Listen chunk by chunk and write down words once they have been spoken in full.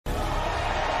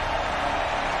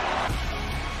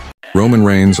Roman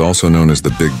Reigns, also known as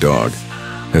the Big Dog,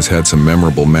 has had some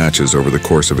memorable matches over the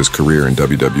course of his career in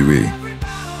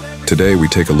WWE. Today we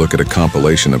take a look at a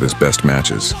compilation of his best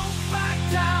matches.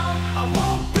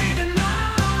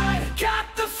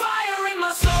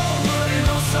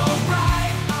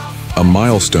 A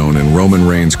milestone in Roman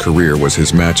Reigns' career was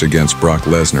his match against Brock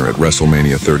Lesnar at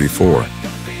WrestleMania 34.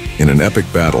 In an epic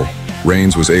battle,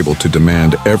 Reigns was able to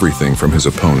demand everything from his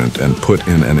opponent and put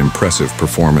in an impressive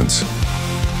performance.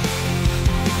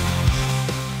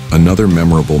 Another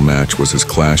memorable match was his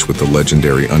clash with the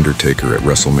legendary Undertaker at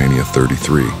WrestleMania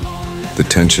 33. The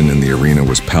tension in the arena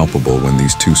was palpable when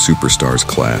these two superstars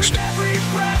clashed.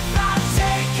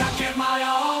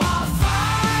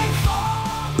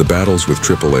 The battles with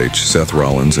Triple H, Seth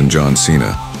Rollins, and John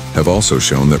Cena have also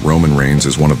shown that Roman Reigns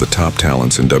is one of the top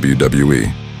talents in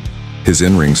WWE. His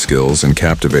in-ring skills and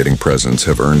captivating presence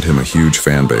have earned him a huge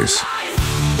fan base.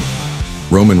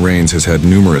 Roman Reigns has had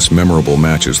numerous memorable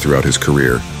matches throughout his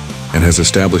career and has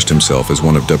established himself as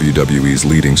one of WWE's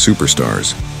leading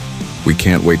superstars. We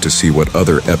can't wait to see what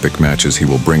other epic matches he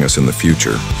will bring us in the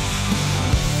future.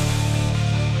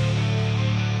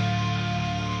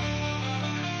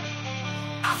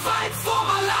 I fight for